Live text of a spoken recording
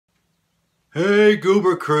Hey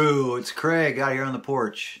Goober Crew, it's Craig out here on the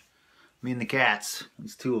porch. Me and the cats,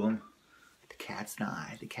 there's two of them. The cat's and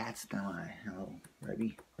I. Hello,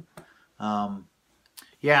 Rebby.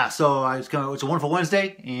 Yeah, so it's a wonderful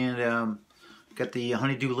Wednesday, and got the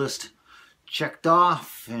honeydew list checked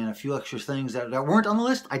off, and a few extra things that weren't on the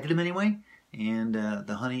list. I did them anyway, and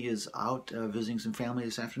the honey is out visiting some family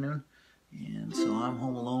this afternoon, and so I'm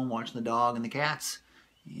home alone watching the dog and the cats,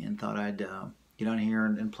 and thought I'd get on here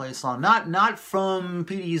and play a song. Not from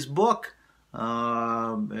Petey's book.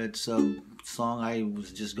 It's a song I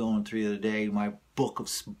was just going through the other day, my book of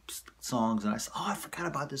songs, and I said, oh, I forgot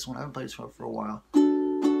about this one. I haven't played this one for a while.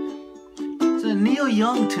 It's a Neil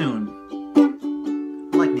Young tune.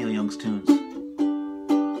 I like Neil Young's tunes.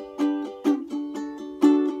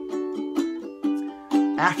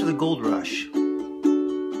 After the Gold Rush.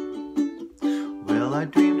 Well, I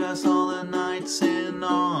dreamed I saw the knights in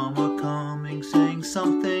armor coming, saying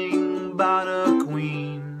something about a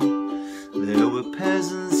queen. There were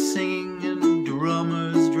peasants singing and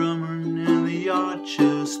drummers drumming, and the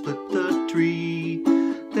archers split the tree.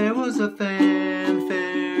 There was a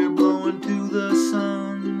fanfare blowing to the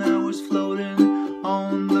sun that was floating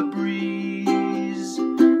on the breeze.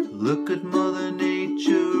 Look at Mother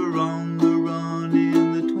Nature on the run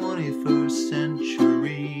in the 21st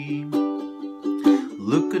century.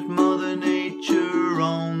 Look at Mother Nature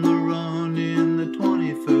on the run in the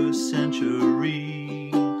 21st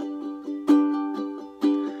century.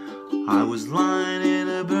 I was lying in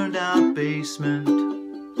a burned out basement,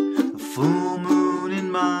 a full moon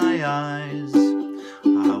in my eyes.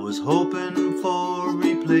 I was hoping for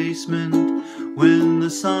replacement when the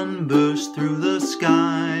sun burst through the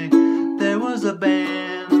sky. There was a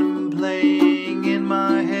band playing in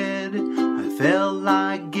my head. I felt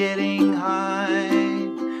like getting high.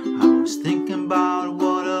 I was thinking about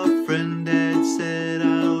what a friend had said.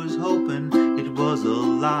 I was hoping it was a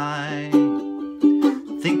lie.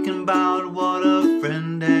 Thinking about what a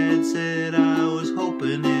friend had said. I was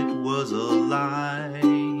hoping it was a lie.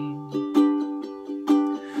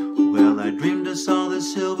 Well, I dreamed I saw the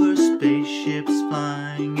silver spaceships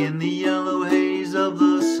flying in the yellow haze of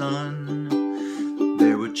the sun.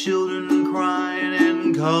 There were children crying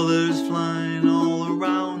and colors flying all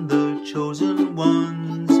around the chosen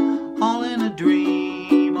ones. All in a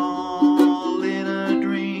dream, all in a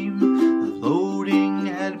dream. The loading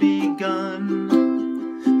had begun.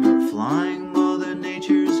 They were flying Mother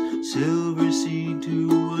Nature's silver seed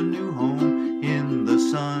to a new home in the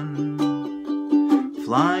sun.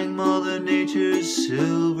 Flying Mother Nature's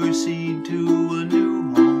silver seed to a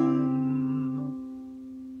new home.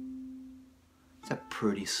 It's a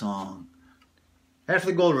pretty song. After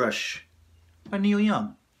the Gold Rush by Neil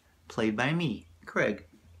Young, played by me, Craig.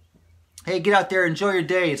 Hey, get out there, enjoy your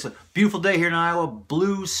day. It's a beautiful day here in Iowa.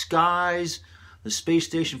 Blue skies. The space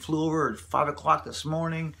station flew over at 5 o'clock this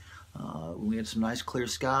morning. We had some nice clear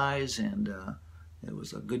skies, and it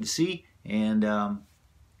was good to see. And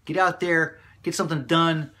get out there, get something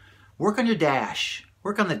done. Work on your dash.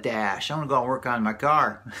 Work on the dash. I'm going to go out and work on my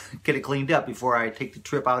car. Get it cleaned up before I take the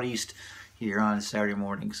trip out east here on Saturday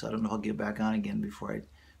morning. So I don't know if I'll get back on again before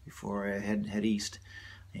I head east.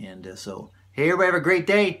 And so, hey, everybody, have a great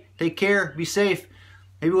day. Take care. Be safe.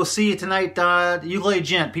 Maybe we'll see you tonight. Ukulele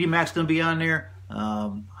Gent. Petey Mac's going to be on there. I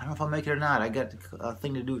don't know if I'll make it or not. I got a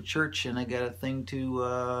thing to do at church, and I got a thing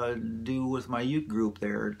to do with my youth group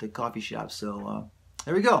there at the coffee shop. So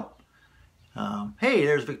there we go. Hey,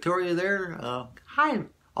 there's Victoria there. Hi,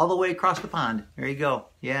 all the way across the pond. There you go.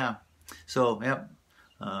 Yeah. So, yep.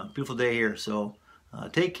 Beautiful day here. So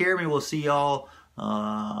take care. Maybe we'll see y'all.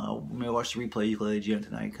 Maybe watch the replay Ukulele Gent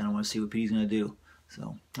tonight. Kind of want to see what Petey's going to do.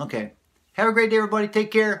 So, okay. Have a great day, everybody.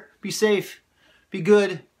 Take care. Be safe. Be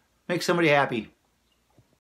good. Make somebody happy.